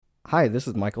Hi, this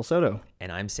is Michael Soto.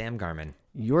 And I'm Sam Garman,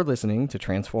 You're listening to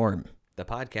Transform, the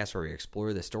podcast where we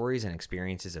explore the stories and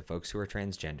experiences of folks who are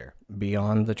transgender.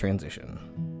 Beyond the Transition.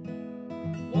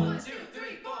 1, 2, 3,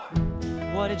 4.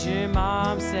 What did your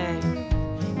mom say?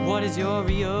 What is your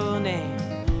real name?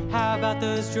 How about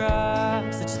those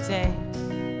drugs that you take?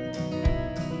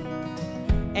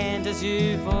 And does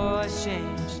your voice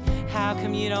change? How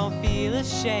come you don't feel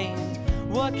ashamed?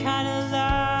 What kind of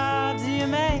love do you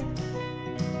make?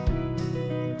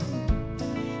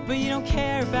 But you don't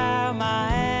care about my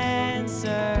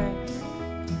answer.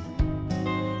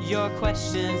 Your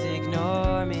questions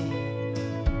ignore me.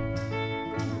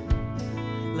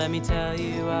 Let me tell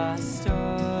you a story.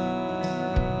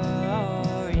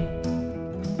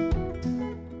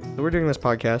 So we're doing this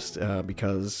podcast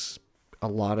because a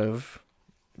lot of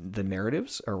the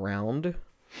narratives around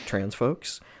trans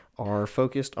folks are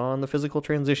focused on the physical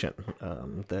transition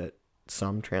that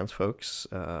some trans folks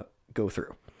go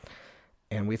through.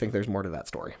 And we think there's more to that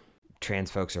story.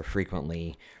 Trans folks are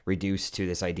frequently reduced to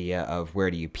this idea of where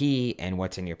do you pee and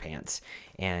what's in your pants.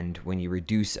 And when you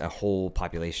reduce a whole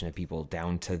population of people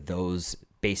down to those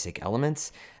basic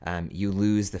elements, you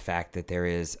lose the fact that there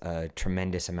is a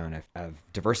tremendous amount of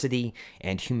diversity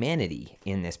and humanity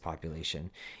in this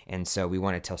population. And so we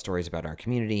want to tell stories about our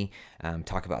community,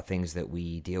 talk about things that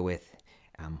we deal with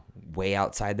way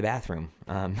outside the bathroom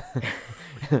and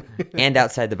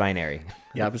outside the binary.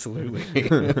 Yeah, absolutely.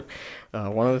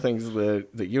 One of the things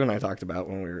that you and I talked about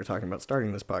when we were talking about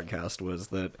starting this podcast was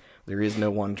that there is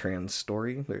no one trans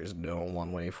story. There's no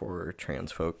one way for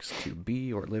trans folks to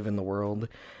be or live in the world,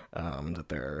 that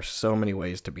there are so many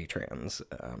ways to be trans,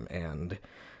 and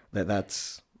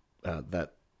that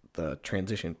the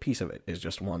transition piece of it is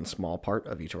just one small part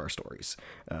of each of our stories,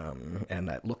 and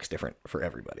that looks different for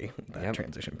everybody, that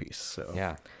transition piece. So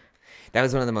yeah, that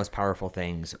was one of the most powerful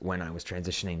things when I was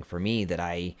transitioning for me, that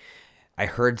I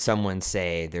heard someone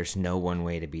say there's no one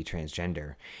way to be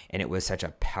transgender, and it was such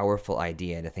a powerful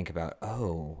idea to think about.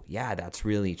 Oh yeah, that's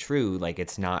really true. Like,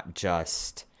 it's not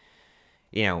just,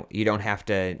 you don't have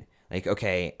to, like,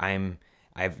 okay, I've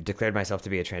declared myself to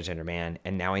be a transgender man,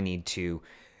 and now I need to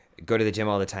go to the gym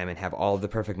all the time and have all of the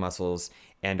perfect muscles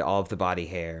and all of the body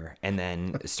hair and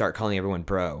then start calling everyone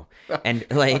bro. And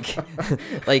like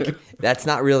that's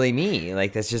not really me.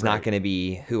 Like, that's just not going to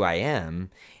be who I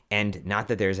am. And not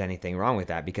that there's anything wrong with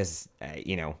that, because,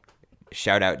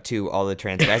 shout out to all the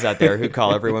trans guys out there who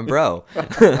call everyone bro. But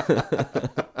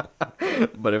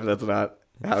if that's not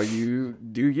how you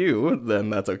do you,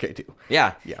 then that's okay too.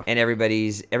 Yeah. And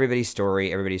everybody's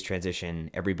story, everybody's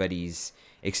transition, everybody's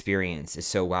experience is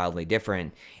so wildly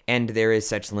different, and there is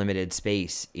such limited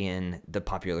space in the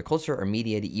popular culture or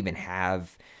media to even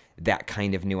have that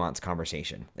kind of nuanced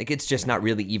conversation. Like, it's just not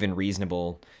really even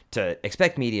reasonable to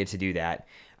expect media to do that.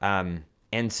 And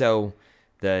so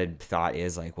the thought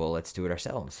is like, well, let's do it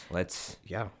ourselves. Let's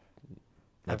do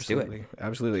it.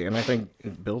 Absolutely. And I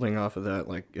think building off of that,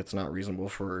 like, it's not reasonable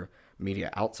for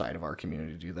media outside of our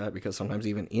community to do that, because sometimes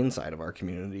even inside of our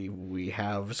community we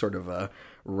have sort of a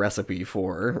recipe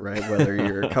for, right, whether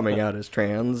you're coming out as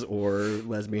trans or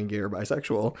lesbian, gay, or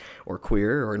bisexual, or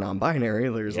queer, or non-binary,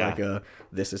 there's like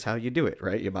this is how you do it,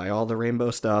 right? You buy all the rainbow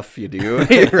stuff, you do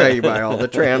right, you buy all the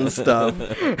trans stuff,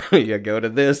 you go to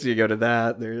this, you go to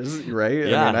that, there's right.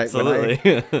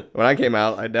 Absolutely. When I came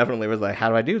out, I definitely was like, how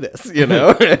do I do this,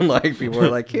 and like people were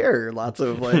like, here, lots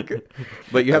of like,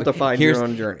 but you have to find your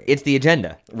own journey. It's the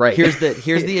agenda, right? Here's the agenda.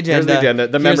 Here's the agenda.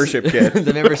 The membership kit.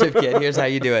 The membership kit. Here's how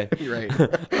you do it. Right.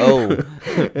 Oh,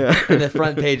 and the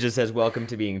front page just says "Welcome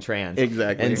to being trans."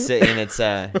 Exactly. And it's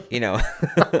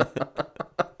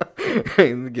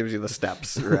It gives you the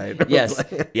steps, right? Yes,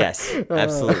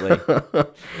 absolutely.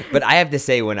 But I have to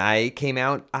say, when I came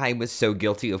out, I was so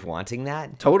guilty of wanting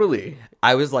that. Totally.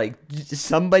 I was like,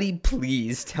 somebody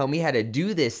please tell me how to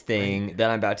do this thing that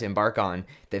I'm about to embark on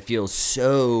that feels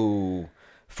so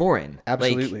foreign.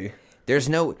 Absolutely. Like, there's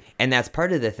no, and that's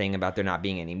part of the thing about there not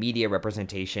being any media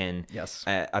representation. Yes.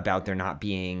 About there not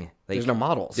being, like, there's no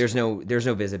models. There's no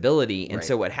visibility. And right.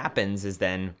 So what happens is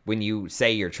then when you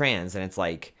say you're trans, and it's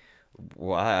like,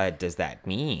 what does that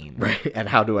mean? Right. And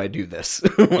how do I do this?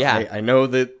 Yeah. I know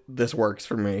that this works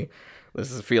for me.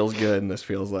 Feels good, and this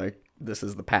feels like this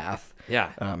is the path. Yeah.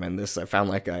 And this, I found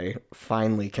like I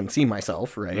finally can see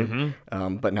myself, right?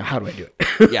 Mm-hmm. But now how do I do it?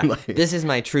 Yeah. Like, this is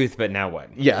my truth, but now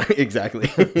what? Yeah, exactly.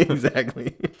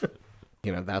 Exactly.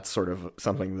 That's sort of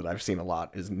something that I've seen a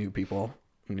lot, is new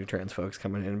trans folks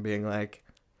coming in and being like,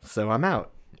 so I'm out.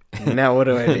 Now what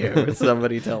do I do?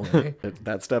 Somebody tell me.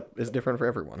 That step is different for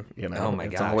everyone. Oh my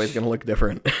gosh. It's always going to look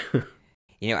different.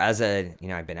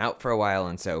 I've been out for a while,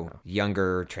 and so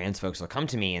younger trans folks will come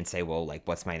to me and say, well, like,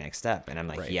 what's my next step? And I'm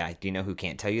like, Right. yeah, do you know who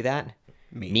can't tell you that?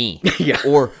 Me. Yeah.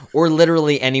 Or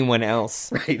literally anyone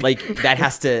else. Right. Like, that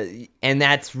has to, and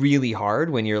that's really hard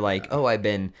when you're like, oh, I've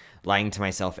been lying to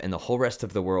myself and the whole rest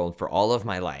of the world for all of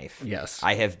my life. Yes.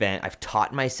 I've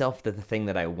taught myself that the thing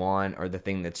that I want or the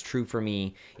thing that's true for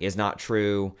me is not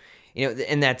true.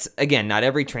 And that's, again, not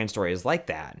every trans story is like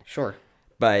that. Sure.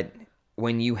 But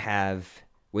when you have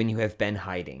been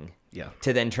hiding, Yeah.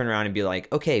 to then turn around and be like,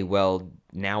 okay, well,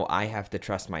 now I have to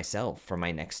trust myself for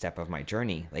my next step of my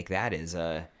journey. Like, that is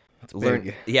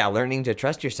big. learning to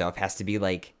trust yourself has to be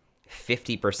like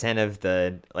 50% of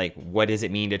the, like, what does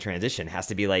it mean to transition? Has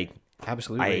to be like,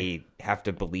 Absolutely. I have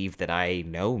to believe that I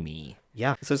know me.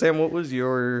 Yeah. So Sam, what was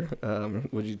your?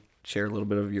 Would you share a little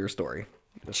bit of your story,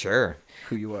 Sure.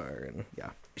 who you are, and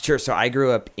yeah. Sure. So I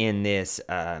grew up in this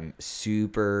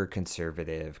super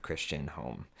conservative Christian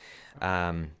home,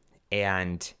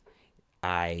 and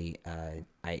I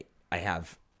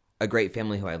have a great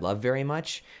family who I love very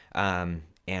much,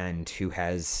 and who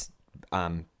has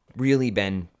really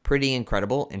been pretty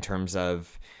incredible in terms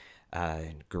of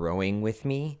growing with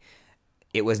me.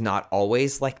 It was not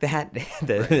always like that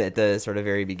at the sort of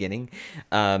very beginning,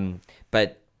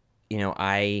 but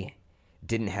I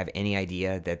didn't have any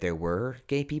idea that there were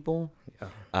gay people.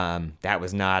 Yeah. That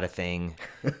was not a thing,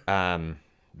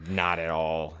 not at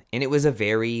all. And it was a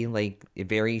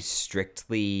very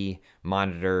strictly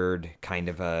monitored kind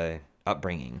of a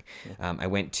upbringing. I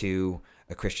went to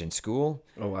a Christian school.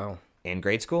 Oh wow. In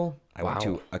grade school. I went Wow.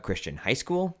 to a Christian high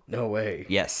school. No way.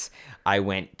 Yes. I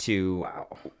went to Wow.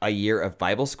 a year of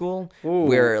Bible school Ooh.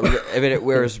 where it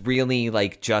was really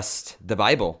like just the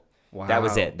Bible. That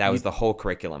was Wow. it. That was the whole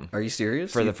curriculum Are you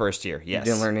serious? for You the first year. Yes.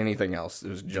 didn't learn anything else. It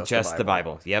was just the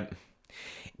Bible. Yep.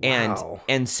 Wow.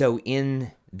 And so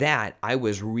in that, I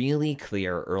was really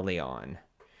clear early on.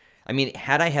 I mean,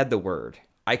 had I had the word,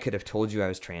 I could have told you I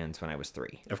was trans when I was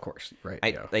 3. Of course.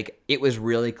 Right. Like, it was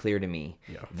really clear to me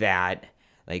Yeah. that,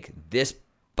 like, this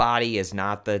body is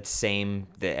not the same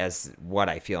as what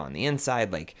I feel on the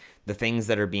inside. Like, the things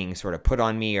that are being sort of put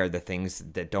on me are the things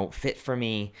that don't fit for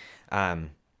me.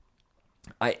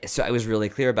 So I was really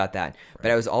clear about that, but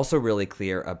I was also really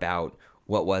clear about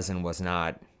what was and was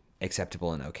not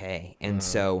acceptable and okay. And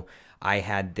so I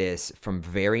had this from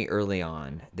very early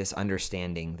on, this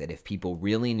understanding that if people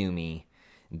really knew me,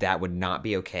 that would not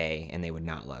be okay and they would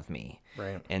not love me.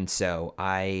 Right. And so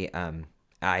I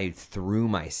threw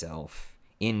myself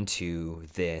into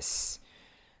this,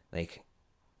 like,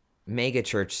 mega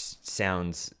church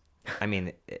sounds, I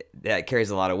mean, that carries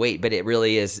a lot of weight, but it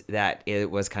really is that it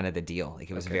was kind of the deal.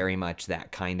 Like, it was very much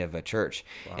that kind of a church.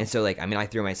 Wow. And so, like, I mean,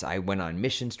 I went on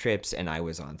missions trips and I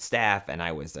was on staff and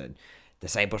I was a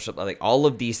discipleship, like all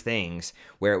of these things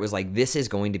where it was like, this is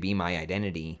going to be my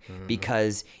identity,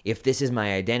 because if this is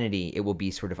my identity, it will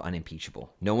be sort of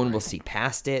unimpeachable. No one will see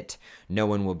past it. No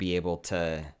one will be able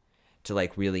to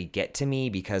like really get to me,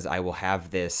 because I will have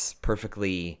this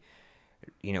perfectly,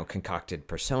 concocted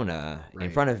persona in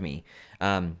front of me.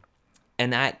 And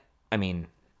that, I mean,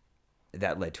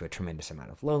 that led to a tremendous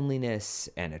amount of loneliness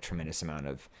and a tremendous amount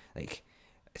of, like,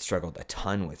 I struggled a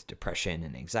ton with depression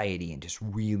and anxiety and just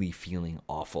really feeling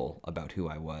awful about who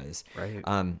I was. Right.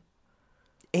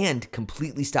 And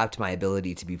completely stopped my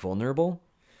ability to be vulnerable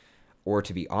or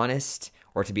to be honest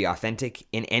or to be authentic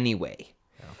in any way.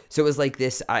 Yeah. So it was like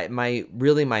this, my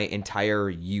entire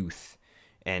youth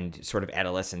and sort of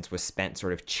adolescence was spent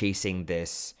sort of chasing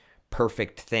this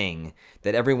perfect thing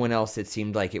that everyone else, it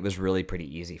seemed like it was really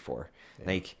pretty easy for. Yeah.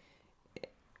 Like,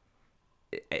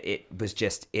 it was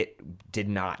just, it did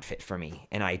not fit for me,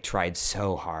 and I tried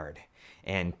so hard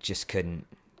and just couldn't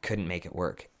make it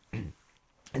work.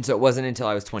 And so it wasn't until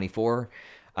I was 24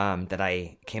 that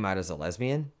I came out as a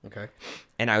lesbian. Okay.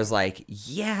 And I was like,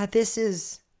 yeah,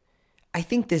 I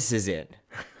think this is it.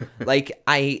 Like,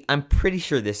 I'm pretty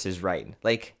sure this is right.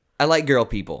 Like, I like girl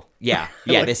people. Yeah,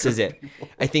 this is it. People.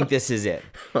 I think this is it.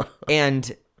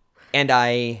 And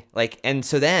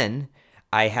so then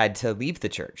I had to leave the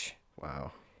church.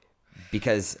 Wow.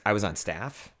 Because I was on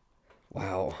staff.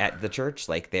 Wow. At the church,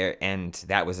 like, there, and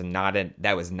that was not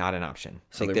an option.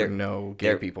 So like, there were no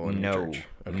gay people in the church.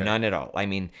 Okay. None at all. I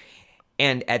mean,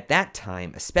 and at that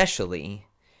time, especially,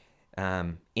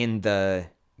 in the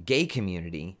gay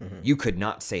community, you could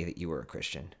not say that you were a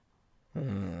Christian.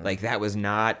 Like, that was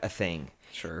not a thing.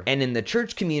 Sure. And in the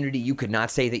church community, you could not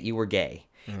say that you were gay.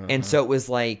 And so it was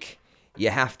like,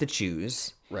 you have to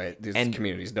choose. Right. These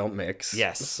communities don't mix.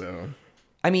 Yes. So,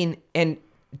 I mean, and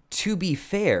to be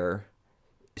fair,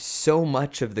 so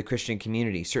much of the Christian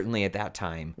community, certainly at that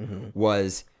time,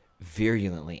 was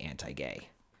virulently anti-gay.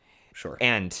 Sure.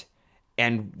 And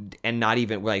not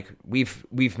even like we've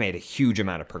made a huge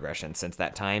amount of progression since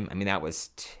that time. I mean, that was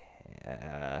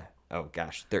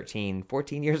 13,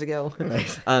 14 years ago.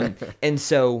 Nice. And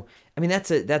so, I mean,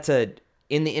 that's a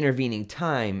in the intervening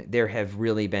time, there have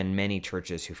really been many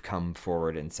churches who've come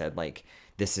forward and said, like,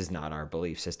 this is not our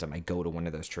belief system. I go to one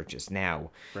of those churches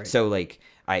now. Right. So like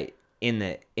in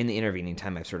the intervening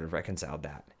time, I've sort of reconciled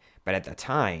that. But at the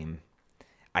time,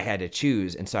 I had to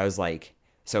choose. And so I was like,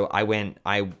 so I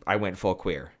went full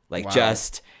queer, like Wow.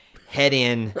 just head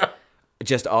in,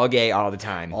 just all gay all the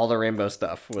time. All the rainbow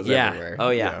stuff was everywhere. Oh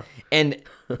yeah. And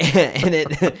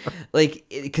it like,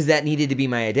 because that needed to be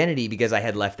my identity because I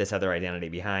had left this other identity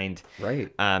behind.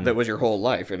 Right. That was your whole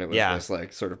life, and it was Yeah. this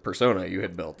like sort of persona you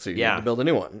had built, so you Yeah. had to build a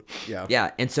new one. Yeah.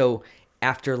 Yeah. And so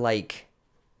after like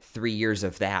 3 years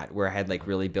of that, where I had like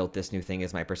really built this new thing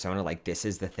as my persona, like this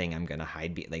is the thing I'm going to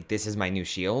hide. Like this is my new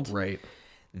shield. Right.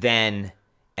 Then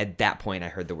at that point, I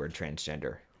heard the word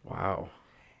transgender. Wow.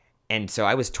 And so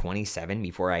I was 27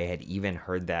 before I had even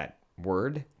heard that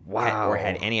word. Wow. Or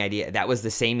had any idea. That was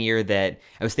the same year that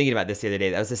I was thinking about this the other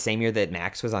day. That was the same year that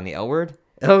Max was on the L Word.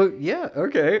 Oh yeah.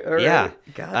 Okay. All right. Yeah.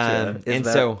 Gotcha. Is and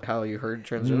that so how you heard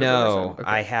transgender? No, Okay.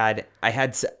 I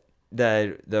had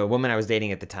the woman I was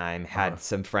dating at the time had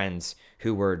some friends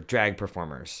who were drag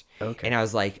performers. Okay. And I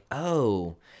was like,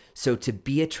 oh, so to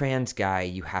be a trans guy,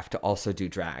 you have to also do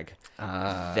drag.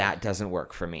 That doesn't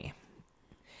work for me.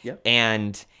 Yep.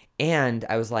 And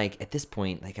I was like, at this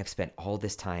point, like I've spent all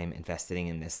this time investing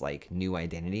in this like new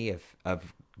identity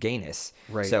of gayness.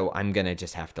 Right. So I'm gonna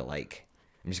just have to like,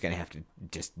 I'm just gonna have to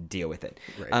just deal with it.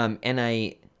 Right. And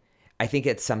I think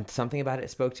it's something about it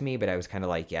spoke to me, but I was kind of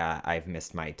like, yeah, I've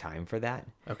missed my time for that.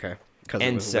 Okay. Because it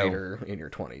And was so- later in your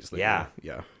 20s. that Yeah.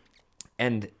 you- Yeah.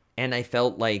 And I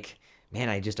felt like, man,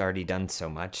 I just already done so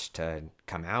much to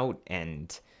come out,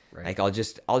 and Right. like I'll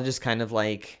just kind of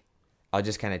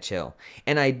chill.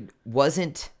 And I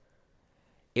wasn't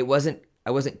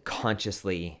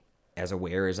consciously as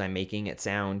aware as I'm making it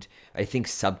sound. I think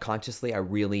subconsciously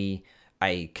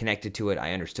I connected to it.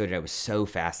 I understood it. I was so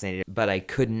fascinated, but I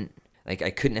couldn't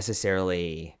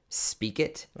necessarily speak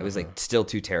it. I was like still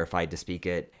too terrified to speak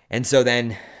it. And so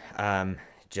then,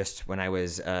 just when I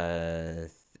was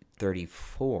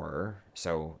 34,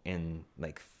 so in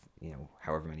like,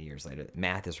 however many years later,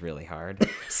 math is really hard.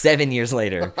 7 years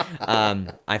later,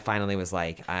 I finally was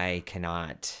like, I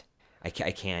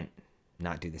can't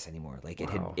not do this anymore. Like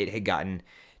Wow. it had gotten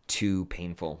too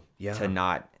painful Yeah. to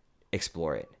not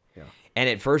explore it. Yeah. And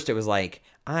at first it was like,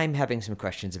 I'm having some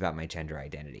questions about my gender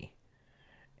identity.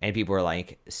 And people were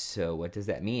like, so what does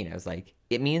that mean? I was like,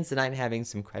 it means that I'm having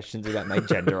some questions about my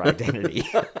gender identity.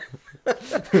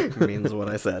 Means what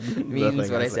I said.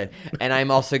 Means what I said. And I'm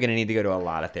also going to need to go to a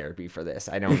lot of therapy for this.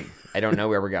 I don't know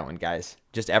where we're going, guys.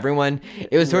 Just everyone.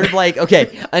 It was sort of like,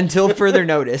 okay, until further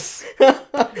notice,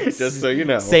 Just so you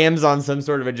know. Sam's on some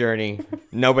sort of a journey.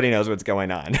 Nobody knows what's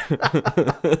going on.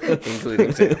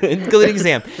 Including Sam. Including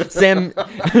Sam.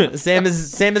 Sam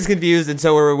is confused, and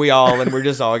so are we all, and we're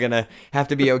just all gonna have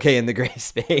to be okay in the gray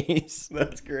space.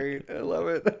 That's great. I love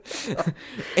it.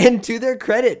 And to their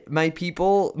credit, my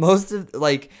people, most of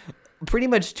pretty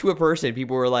much to a person,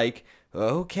 people were like,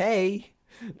 okay.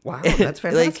 Wow, that's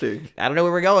fantastic. Like, I don't know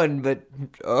where we're going, but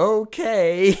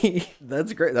okay.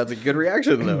 That's great. That's a good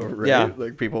reaction, though, right? Yeah.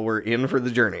 Like, people were in for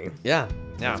the journey. Yeah.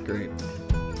 That's great.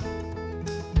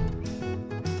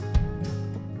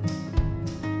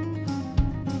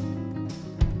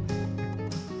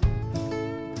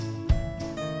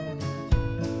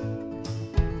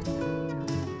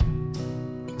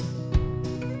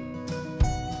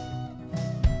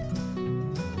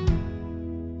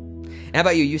 How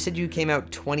about you? You said you came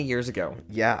out 20 years ago.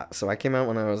 Yeah, so I came out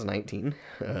when I was 19,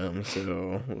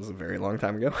 so it was a very long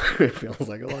time ago. It feels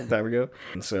like a long time ago.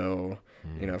 And so,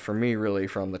 for me, really,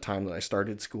 from the time that I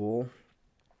started school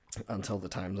until the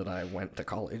time that I went to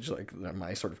college, like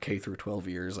my sort of K through 12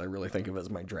 years, I really think of as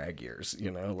my drag years,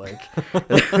 like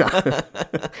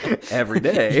every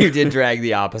day. You did drag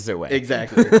the opposite way.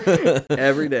 Exactly.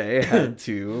 Every day I had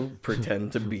to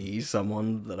pretend to be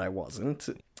someone that I wasn't.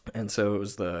 And so it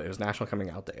was National Coming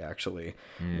Out Day, actually,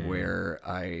 where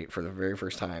I, for the very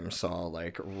first time, saw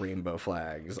like rainbow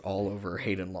flags all over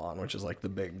Hayden Lawn, which is like the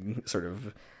big sort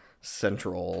of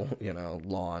central,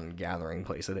 lawn gathering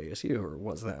place at ASU, or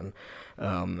was then.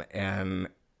 And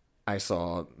I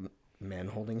saw men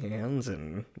holding hands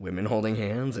and women holding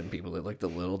hands and people that looked a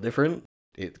little different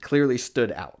it clearly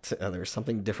stood out. There was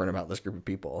something different about this group of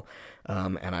people,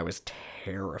 and I was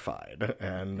terrified.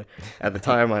 And at the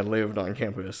time, I lived on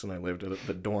campus, and I lived at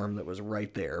the dorm that was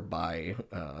right there by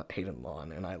Hayden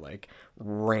Lawn, and I like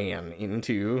ran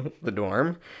into the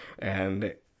dorm,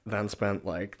 and then spent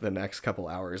like the next couple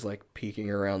hours like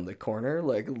peeking around the corner,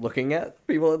 like looking at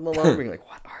people in the lawn, being like,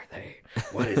 "What are they?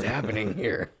 What is happening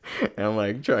here?" And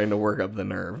like trying to work up the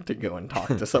nerve to go and talk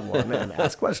to someone and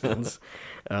ask questions,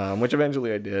 which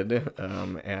eventually I did.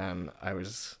 And I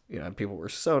was, people were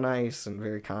so nice and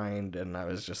very kind, and I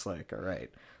was just like, all right,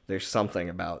 there's something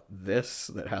about this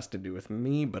that has to do with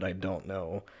me, but I don't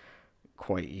know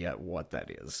quite yet what that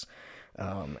is.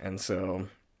 And so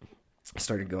I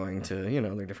started going to,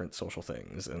 their different social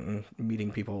things and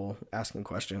meeting people, asking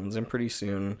questions, and pretty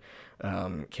soon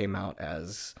came out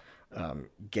as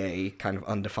gay, kind of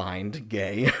undefined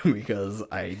gay, because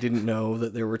I didn't know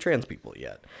that there were trans people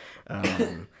yet.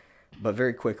 But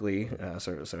very quickly,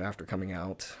 so after coming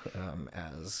out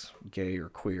as gay or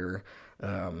queer,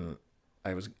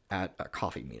 I was at a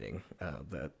coffee meeting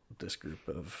that this group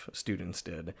of students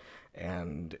did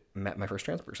and met my first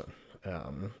trans person.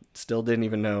 Still didn't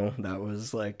even know that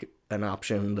was like an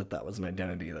option, that was an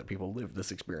identity, that people lived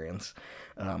this experience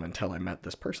until I met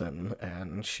this person.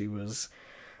 And she was,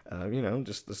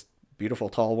 just this beautiful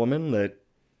tall woman that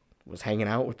was hanging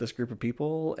out with this group of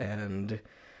people, and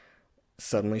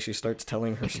suddenly she starts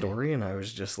telling her story, and I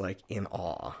was just like in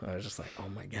awe. I was just like, oh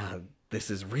my God, this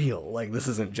is real. Like, this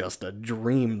isn't just a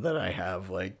dream that I have.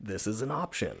 Like, this is an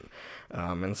option.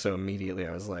 And so immediately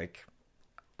I was like,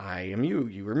 I am you,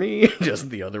 you are me, just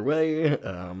the other way.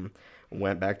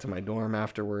 Went back to my dorm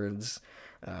afterwards.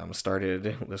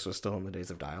 This was still in the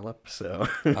days of dial-up, so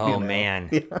man,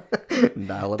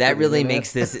 dial-up that really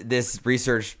makes this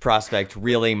research prospect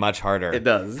really much harder. It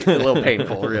does, a little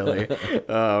painful, really.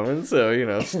 And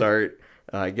so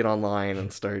get online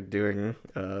and start doing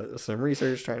some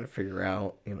research, trying to figure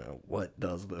out what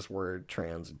does this word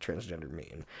transgender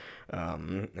mean.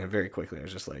 And very quickly I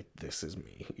was just like, this is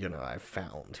me. I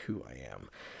found who I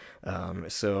am.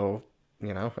 So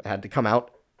I had to come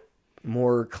out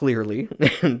more clearly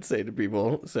and say to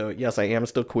people, so yes, I am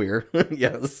still queer,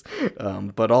 yes,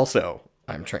 but also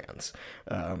I'm trans,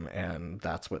 and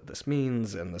that's what this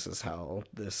means, and this is how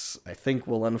this, I think,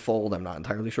 will unfold. I'm not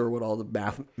entirely sure what all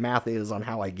the math is on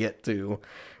how I get to,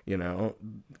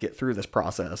 get through this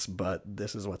process, but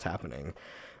this is what's happening.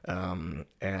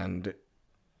 And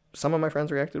some of my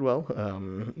friends reacted well.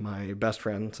 My best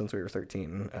friend since we were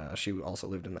 13, she also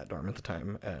lived in that dorm at the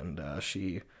time, and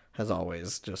she has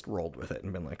always just rolled with it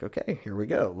and been like, okay, here we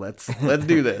go. Let's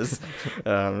do this.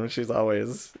 She's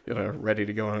always, ready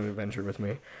to go on an adventure with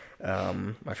me.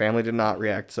 My family did not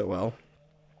react so well.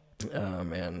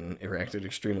 And it reacted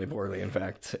extremely poorly, in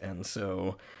fact. And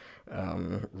so,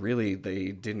 really,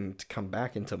 they didn't come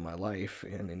back into my life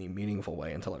in any meaningful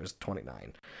way until I was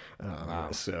 29. Wow.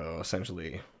 So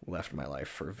essentially left my life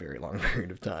for a very long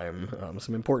period of time.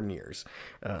 Some important years,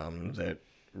 that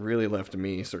really left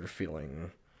me sort of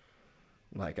feeling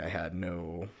like I had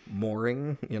no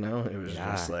mooring, it was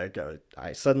just like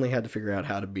I suddenly had to figure out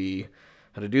how to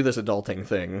do this adulting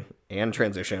thing and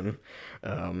transition,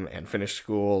 and finish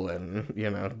school and,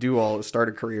 start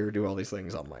a career, do all these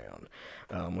things on my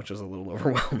own, which was a little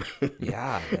overwhelming.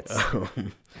 Yeah.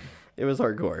 It was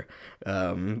hardcore,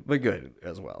 but good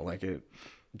as well. Like, it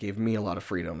gave me a lot of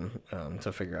freedom,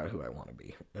 to figure out who I want to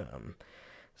be.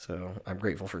 So I'm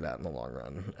grateful for that in the long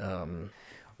run.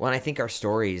 Well, and I think our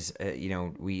stories,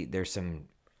 there's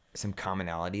some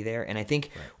commonality there. And I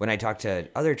think when I talk to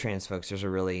other trans folks, there's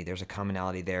a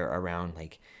commonality there around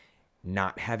like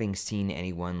not having seen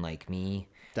anyone like me.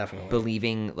 Definitely.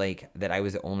 Believing like that I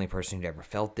was the only person who'd ever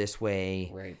felt this way.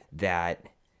 Right. That,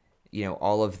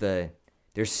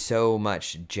 there's so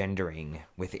much gendering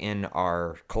within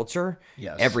our culture.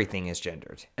 Yes. Everything is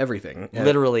gendered. Everything.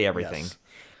 Literally everything. Yes.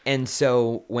 And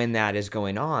so when that is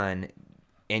going on,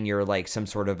 and you're like some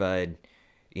sort of a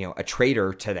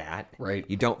traitor to that. Right.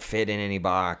 You don't fit in any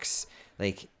box.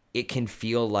 Like, it can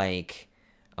feel like,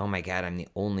 oh my God, I'm the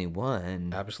only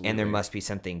one. Absolutely. And there must be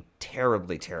something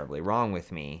terribly, terribly wrong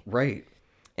with me. Right.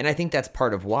 And I think that's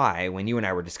part of why, when you and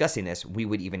I were discussing this, we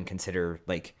would even consider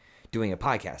like doing a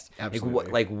podcast.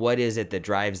 Absolutely. Like what is it that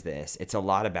drives this? It's a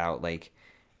lot about like,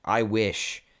 I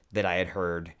wish that I had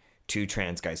heard two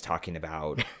trans guys talking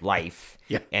about life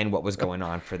and what was going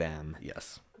on for them.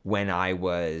 Yes. When I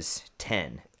was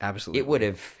 10. Absolutely. It would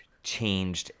have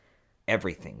changed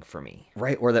everything for me.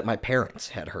 Right. Or that my parents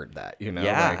had heard that,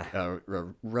 Yeah. like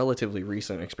a relatively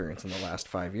recent experience in the last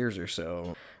 5 years or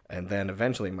so. And then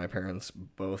eventually my parents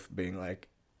both being like,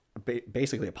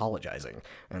 basically apologizing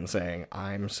and saying,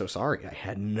 I'm so sorry, I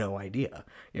had no idea.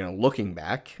 You know, looking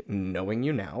back, knowing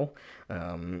you now,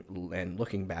 and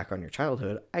looking back on your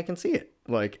childhood, I can see it.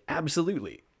 Like,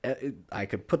 absolutely. I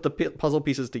could put the puzzle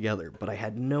pieces together, but I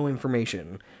had no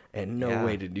information and no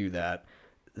way to do that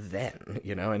then,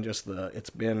 you know, and just it's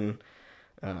been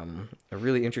a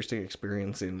really interesting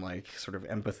experience in like sort of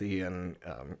empathy and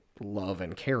love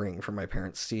and caring for my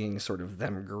parents, seeing sort of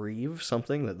them grieve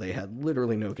something that they had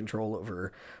literally no control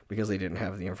over because they didn't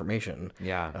have the information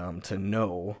to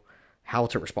know how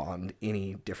to respond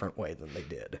any different way than they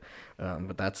did.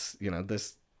 But that's, you know,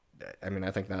 I mean, I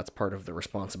think that's part of the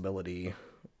responsibility,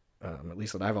 at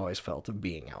least that I've always felt, of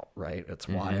being out, right? It's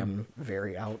why I'm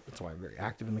very out. It's why I'm very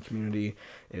active in the community,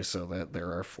 is so that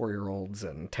there are 4-year-olds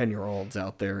and 10-year-olds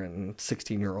out there and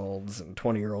 16-year-olds and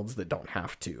 20-year-olds that don't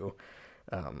have to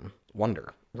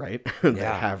wonder, right?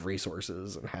 That have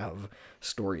resources and have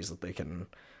stories that they can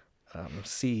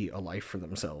see a life for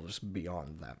themselves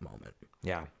beyond that moment.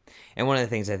 Yeah. And one of the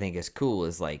things I think is cool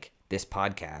is like this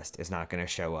podcast is not going to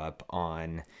show up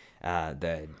on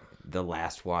the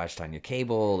last watched on your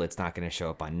cable. It's not going to show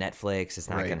up on Netflix. It's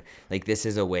not going to, like, this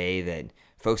is a way that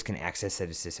folks can access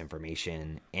this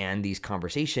information and these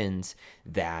conversations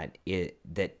that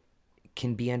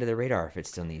can be under the radar if it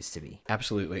still needs to be.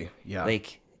 Absolutely. Yeah.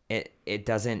 Like it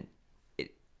doesn't,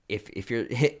 if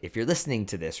you're listening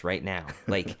to this right now,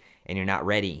 like, and you're not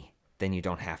ready, then you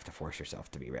don't have to force yourself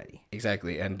to be ready.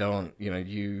 Exactly. And don't, you know,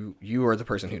 you are the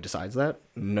person who decides that.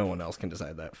 No one else can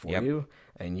decide that for you.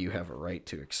 And you have a right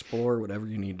to explore whatever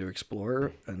you need to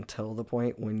explore until the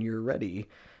point when you're ready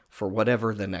for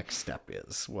whatever the next step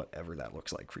is, whatever that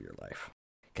looks like for your life.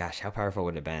 Gosh, how powerful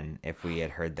would it have been if we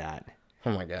had heard that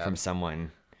from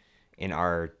someone in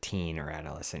our teen or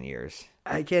adolescent years?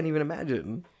 I can't even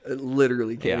imagine. I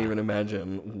literally can't even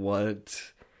imagine what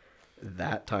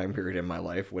that time period in my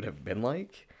life would have been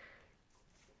like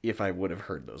if I would have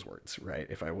heard those words, right?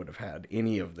 If I would have had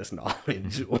any of this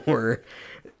knowledge or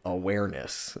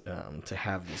awareness to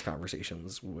have these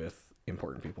conversations with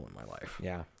important people in my life.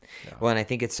 Yeah. Well, and I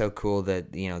think it's so cool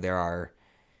that, you know, there are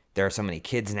so many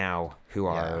kids now who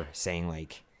are saying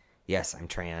like, yes, I'm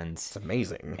trans. It's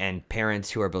amazing. And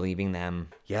parents who are believing them.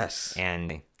 Yes.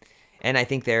 And I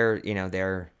think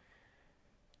they're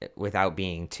without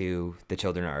being too, the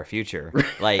children are our future.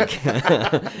 Like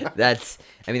that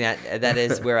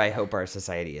is where I hope our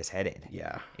society is headed.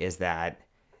 Yeah. Is that,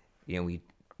 you know,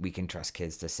 we can trust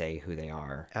kids to say who they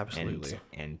are. Absolutely.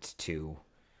 And to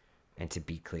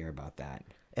be clear about that.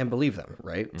 And believe them,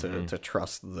 right? To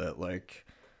trust that, like,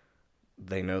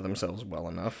 they know themselves well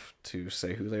enough to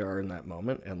say who they are in that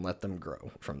moment and let them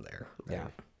grow from there. Right?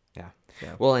 Yeah.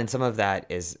 Well, and some of that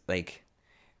is like,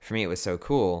 for me, it was so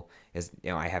cool is, you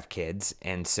know, I have kids.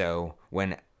 And so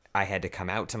when I had to come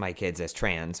out to my kids as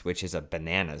trans, which is a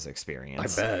bananas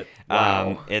experience. I bet.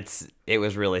 Wow. It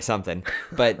was really something.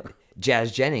 But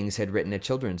Jazz Jennings had written a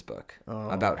children's book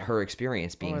about her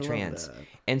experience being trans.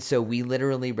 And so we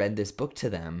literally read this book to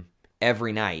them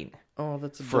every night. Oh,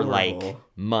 that's adorable. For like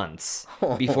months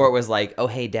before it was like, oh,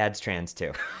 hey, Dad's trans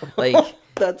too. Like,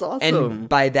 that's awesome. And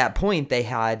by that point, they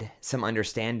had some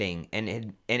understanding,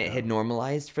 and it had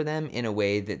normalized for them in a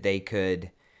way that they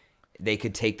could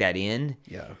take that in,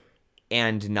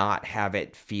 and not have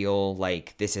it feel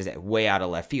like this is way out of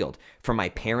left field. For my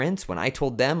parents, when I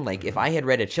told them, like, if I had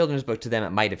read a children's book to them,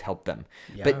 it might have helped them,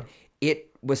 but it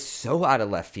was so out of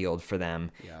left field for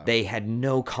them. They had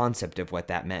no concept of what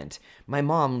that meant. My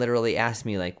mom literally asked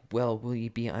me, like, well, will you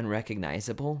be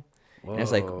unrecognizable? Whoa. And I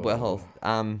was like, well,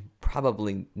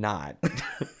 probably not.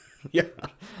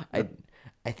 I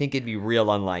think it'd be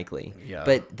real unlikely.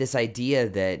 But this idea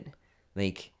that,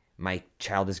 like, my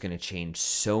child is going to change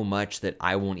so much that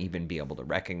I won't even be able to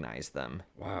recognize them.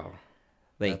 Wow.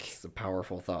 Like, that's a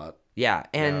powerful thought. Yeah.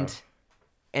 And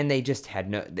they just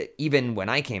had even when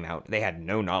I came out, they had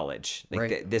no knowledge.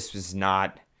 Like, this was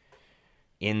not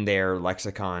in their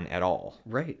lexicon at all.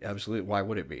 Right. Absolutely. Why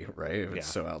would it be, right? If it's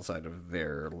so outside of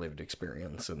their lived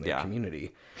experience in their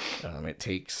community. It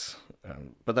takes,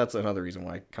 but that's another reason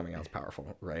why coming out is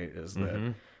powerful, right? Is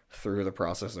that through the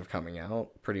process of coming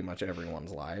out, pretty much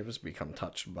everyone's lives become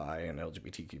touched by an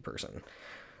LGBTQ person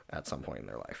at some point in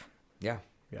their life. Yeah.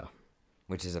 Yeah.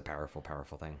 Which is a powerful,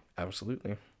 powerful thing.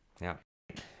 Absolutely. Yeah.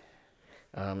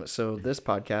 So this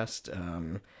podcast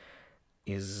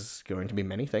is going to be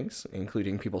many things,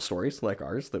 including people's stories like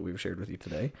ours that we've shared with you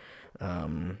today.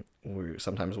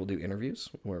 Sometimes we'll do interviews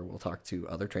where we'll talk to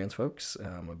other trans folks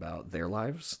about their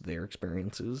lives, their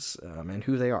experiences, and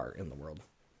who they are in the world.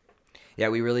 Yeah,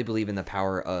 we really believe in the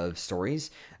power of stories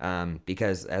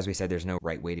because, as we said, there's no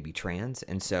right way to be trans.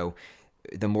 And so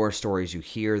the more stories you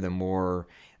hear, the more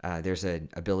there's an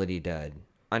ability to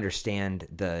understand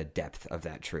the depth of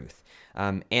that truth.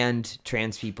 And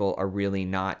trans people are really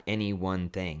not any one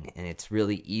thing, and it's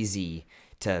really easy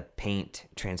to paint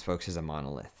trans folks as a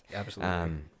monolith.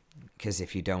 Absolutely. Because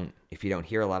if you don't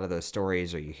hear a lot of those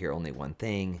stories, or you hear only one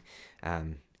thing,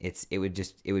 it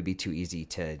would be too easy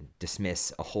to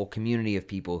dismiss a whole community of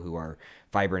people who are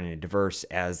vibrant and diverse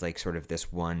as like sort of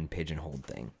this one pigeonholed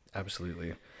thing.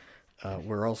 Absolutely.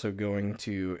 We're also going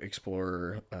to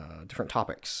explore different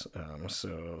topics.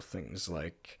 So things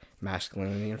like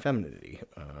masculinity and femininity,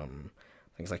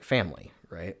 things like family,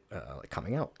 right? Like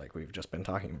coming out, like we've just been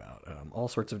talking about. All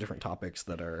sorts of different topics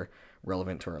that are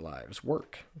relevant to our lives,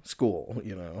 work, school,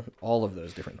 all of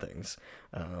those different things.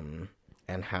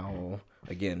 And how,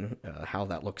 again, how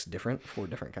that looks different for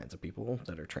different kinds of people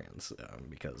that are trans,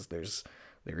 because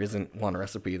there isn't one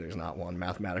recipe. There's not one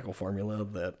mathematical formula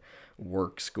that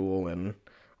work, school, and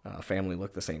family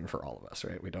look the same for all of us,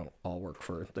 right? We don't all work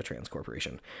for the Trans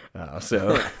Corporation.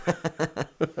 So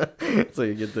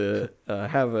you get to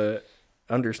have a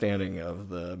understanding of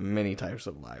the many types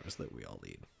of lives that we all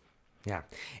lead. Yeah.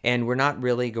 And we're not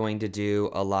really going to do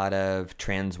a lot of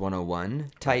Trans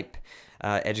 101 type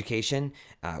education.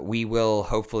 We will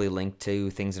hopefully link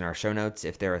to things in our show notes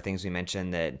if there are things we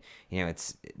mentioned that,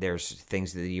 there's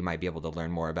things that you might be able to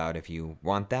learn more about if you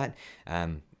want that.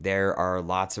 There are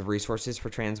lots of resources for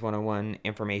Trans 101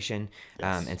 information.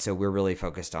 Yes. And so we're really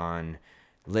focused on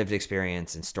lived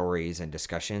experience and stories and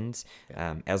discussions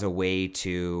as a way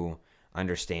to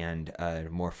understand a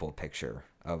more full picture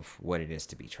of what it is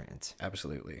to be trans.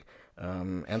 Absolutely.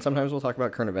 And sometimes we'll talk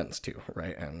about current events too,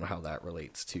 right? And how that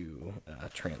relates to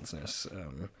transness.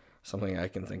 Something I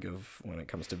can think of when it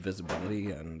comes to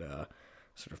visibility and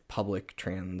sort of public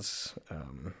trans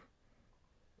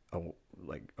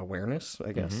awareness,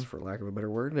 I guess, for lack of a better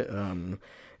word,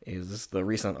 is the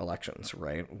recent elections,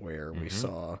 right? Where we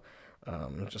saw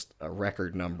just a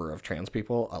record number of trans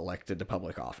people elected to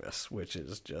public office, which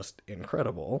is just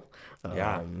incredible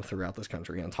throughout this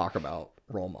country. And talk about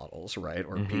role models, right?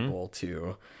 Or people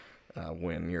to,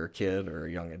 when you're a kid or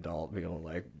a young adult, feel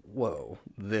like, whoa,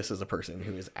 this is a person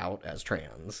who is out as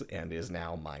trans and is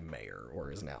now my mayor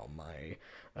or is now my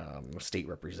state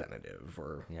representative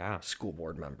or school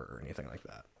board member or anything like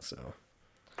that. So...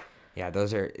 yeah,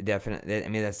 those are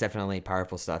definitely, that's definitely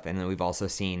powerful stuff. And then we've also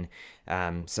seen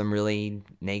some really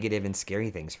negative and scary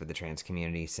things for the trans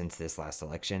community since this last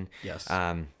election. Yes.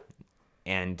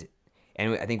 And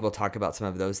I think we'll talk about some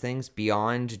of those things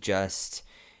beyond just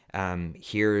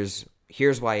here's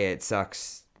why it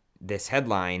sucks, this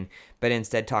headline, but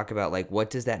instead talk about like, what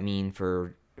does that mean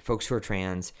for folks who are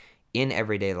trans in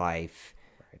everyday life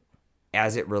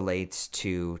as it relates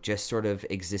to just sort of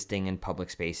existing in public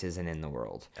spaces and in the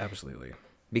world. Absolutely.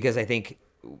 Because I think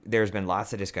there's been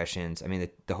lots of discussions. I mean,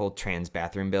 the whole trans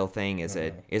bathroom bill thing is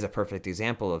a perfect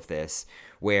example of this,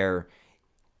 where,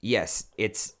 yes,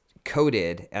 it's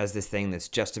coded as this thing that's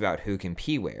just about who can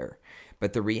pee where.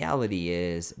 But the reality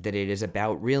is that it is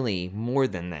about really more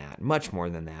than that, much more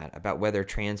than that, about whether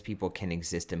trans people can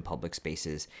exist in public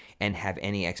spaces and have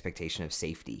any expectation of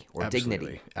safety or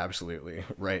dignity. Absolutely.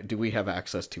 Right. Do we have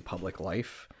access to public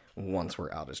life once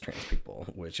we're out as trans people?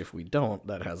 Which if we don't,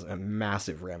 that has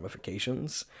massive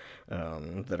ramifications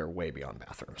that are way beyond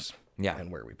bathrooms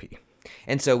and where we pee.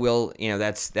 And so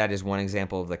that is one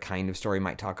example of the kind of story we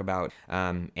might talk about.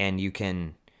 And you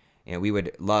can, we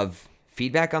would love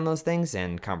feedback on those things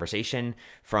and conversation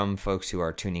from folks who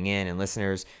are tuning in and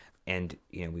listeners, and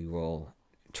we will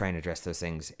try and address those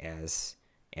things as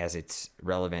it's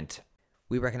relevant.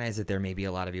 We recognize that there may be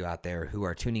a lot of you out there who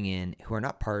are tuning in who are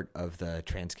not part of the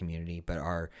trans community but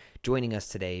are joining us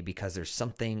today because there's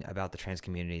something about the trans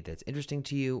community that's interesting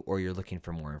to you, or you're looking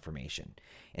for more information.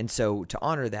 And so to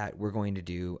honor that, we're going to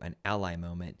do an ally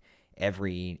moment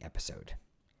every episode.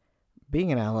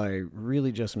 Being an ally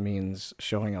really just means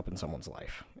showing up in someone's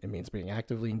life. It means being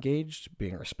actively engaged,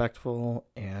 being respectful,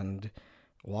 and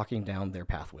walking down their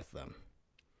path with them.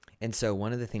 And so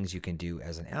one of the things you can do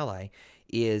as an ally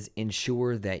is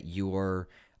ensure that you're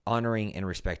honoring and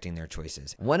respecting their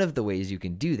choices. One of the ways you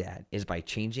can do that is by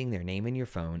changing their name in your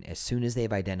phone as soon as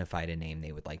they've identified a name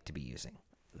they would like to be using.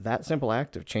 That simple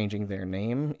act of changing their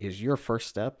name is your first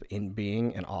step in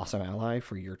being an awesome ally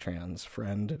for your trans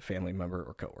friend, family member,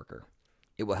 or coworker.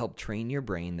 It will help train your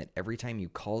brain that every time you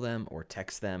call them or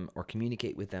text them or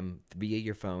communicate with them via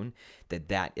your phone,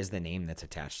 that is the name that's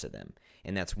attached to them.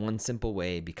 And that's one simple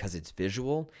way, because it's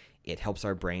visual, it helps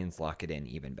our brains lock it in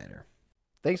even better.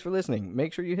 Thanks for listening.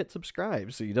 Make sure you hit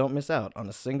subscribe so you don't miss out on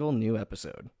a single new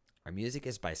episode. Our music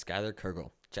is by Skylar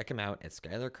Kurgel. Check him out at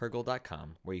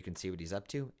skylarkurgel.com, where you can see what he's up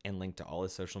to and link to all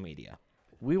his social media.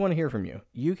 We want to hear from you.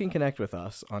 You can connect with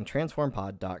us on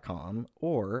transformpod.com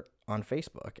or on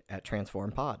Facebook at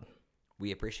transformpod.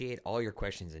 We appreciate all your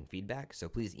questions and feedback, so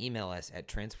please email us at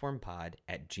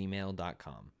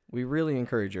transformpod@gmail.com. We really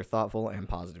encourage your thoughtful and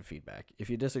positive feedback. If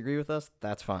you disagree with us,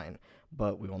 that's fine,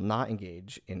 but we will not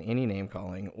engage in any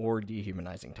name-calling or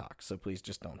dehumanizing talk, so please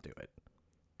just don't do it.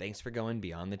 Thanks for going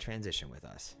beyond the transition with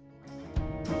us.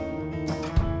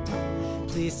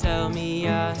 Please tell me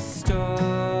a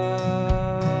story.